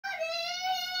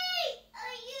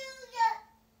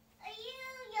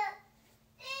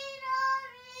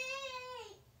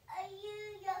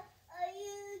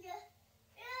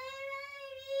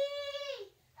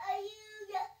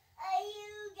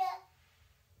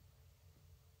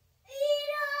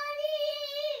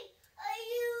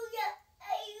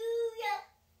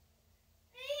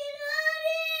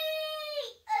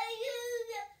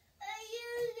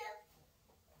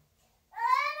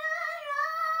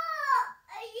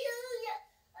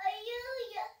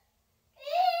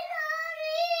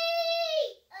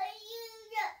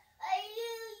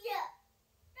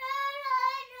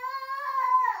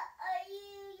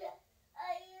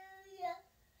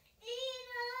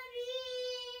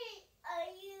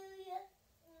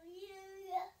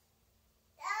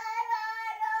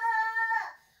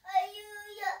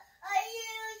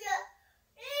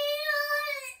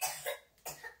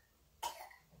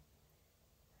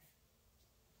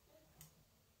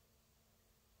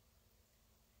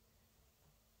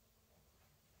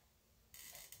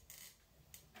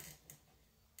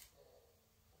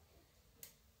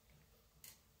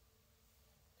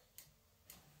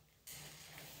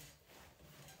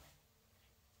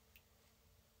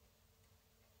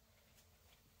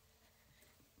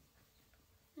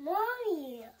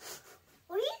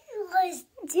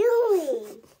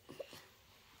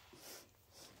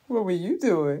What were you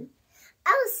doing?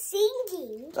 I was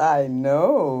singing. I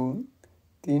know.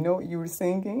 Do you know what you were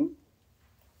singing?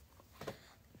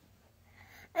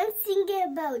 I'm singing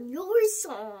about your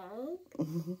song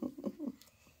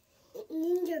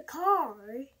in your car.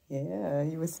 Yeah,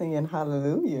 you were singing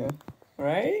Hallelujah,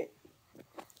 right?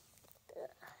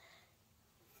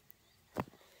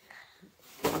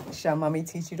 Shall Mommy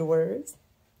teach you the words?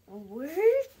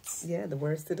 Words? Yeah, the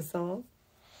words to the song.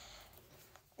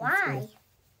 Why?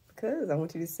 Because I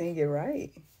want you to sing it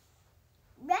right.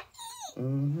 Right?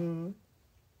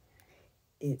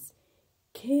 It's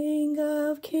King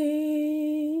of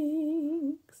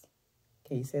Kings.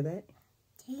 Can you say that?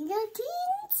 King of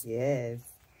Kings? Yes.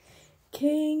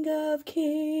 King of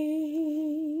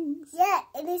Kings. Yeah,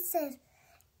 and it says,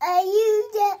 are you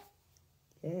the...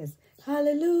 Yes.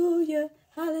 Hallelujah,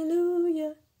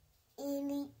 hallelujah.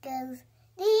 And it goes,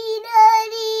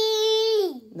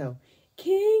 dee-da-dee. No.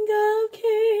 King of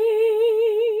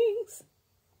Kings.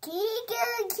 King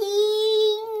of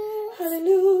Kings.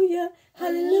 Hallelujah,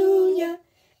 hallelujah.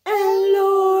 And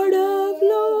Lord of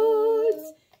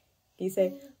Lords. You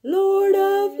say, Lord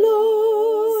of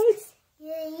Lords.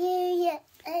 Yeah.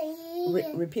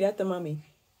 Repeat after Mommy.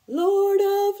 Lord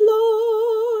of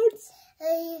Lords.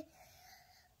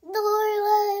 Lord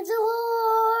of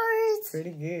Lords.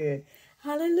 Pretty good.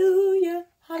 Hallelujah,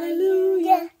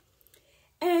 hallelujah.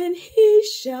 And He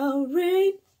shall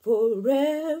reign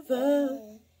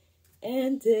forever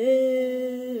and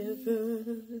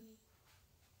ever.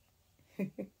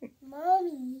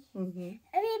 Mommy,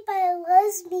 everybody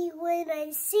loves me when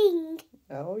I sing.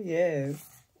 Oh, yes.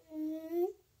 Mm-hmm.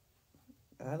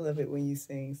 I love it when you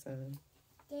sing, son.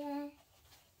 Yeah.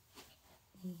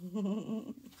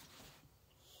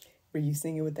 Were you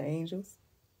singing with the angels?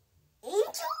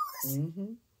 Angels?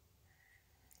 Mm-hmm.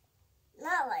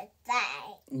 Not like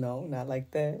that. No, not like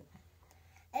that.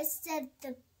 I said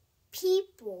the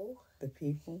people. The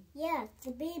people? Yeah,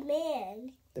 the big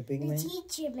man. The big The man?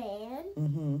 teacher man.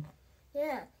 Mm-hmm.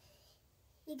 Yeah.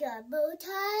 He got a bow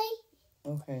tie.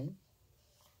 Okay.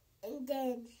 And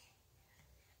then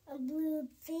a blue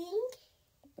thing.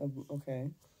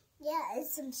 Okay. Yeah, and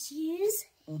some shoes.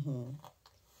 Mm-hmm.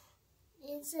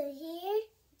 And some hair.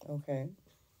 Okay.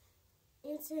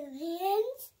 And some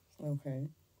hands.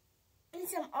 Okay. And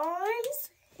some arms.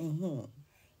 Mm-hmm.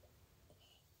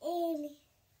 And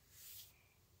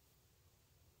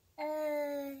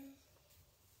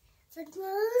some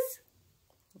clothes.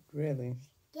 Really?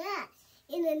 Yeah.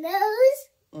 And a nose.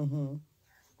 Mm-hmm.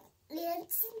 And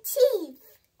some teeth.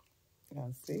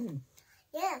 I see.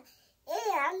 Yeah.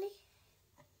 And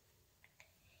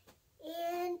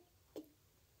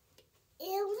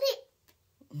lip.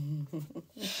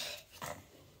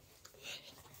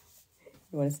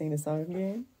 You want to sing the song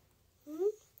again?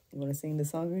 Hmm? You want to sing the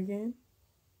song again?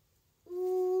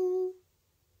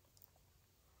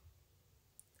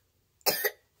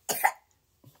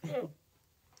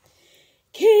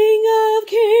 King of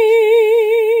Kings.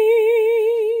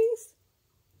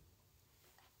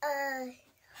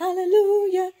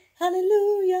 Hallelujah,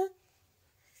 hallelujah.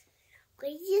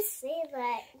 Could you say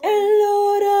that? And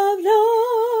Lord of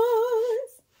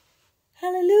Lords.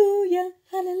 Hallelujah,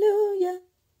 hallelujah.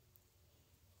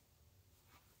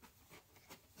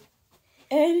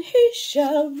 And He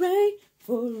shall reign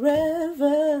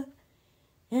forever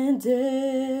and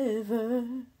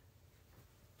ever.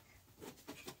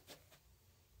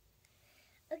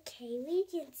 Okay, we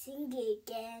can sing it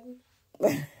again.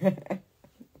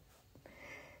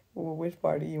 Well, which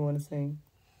part do you want to sing?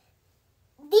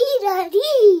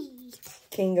 Dee-da-dee.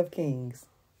 King of Kings.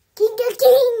 King of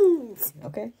Kings.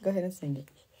 Okay, go ahead and sing it.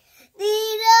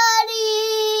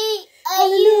 Dee-da-dee.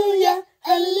 Hallelujah,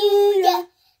 hallelujah.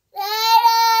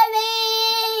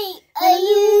 Da-da-dee.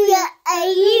 Hallelujah,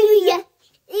 hallelujah.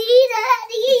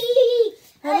 Dee-da-dee.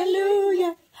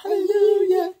 Hallelujah,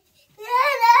 hallelujah.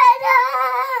 Da-da-da.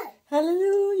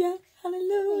 Hallelujah,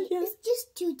 hallelujah. It's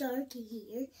just too dark in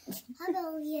here. How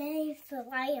about we have the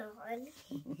light on?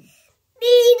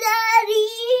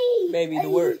 Dee-da-dee. Baby,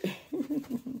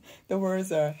 the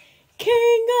words are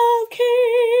King of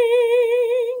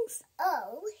Kings.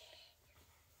 Oh.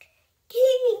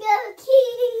 King of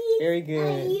Kings. Very good.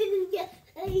 Hallelujah,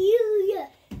 hallelujah.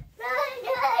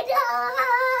 Da-da-da.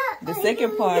 The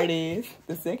second part is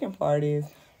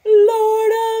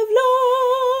Lord of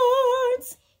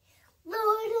Lords.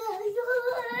 Lord of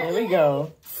Lords. There we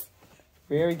go.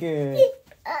 Very good.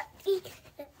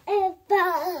 And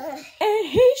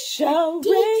He shall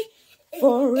reign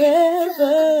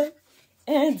forever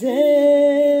and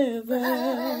ever.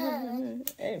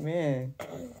 Amen.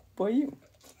 Boy,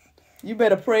 you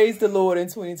better praise the Lord in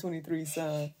 2023,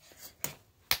 son.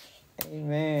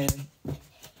 Amen.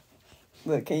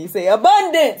 Look, can you say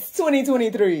abundance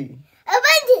 2023?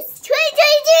 Abundance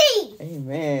 2023.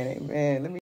 Amen. Amen. Let me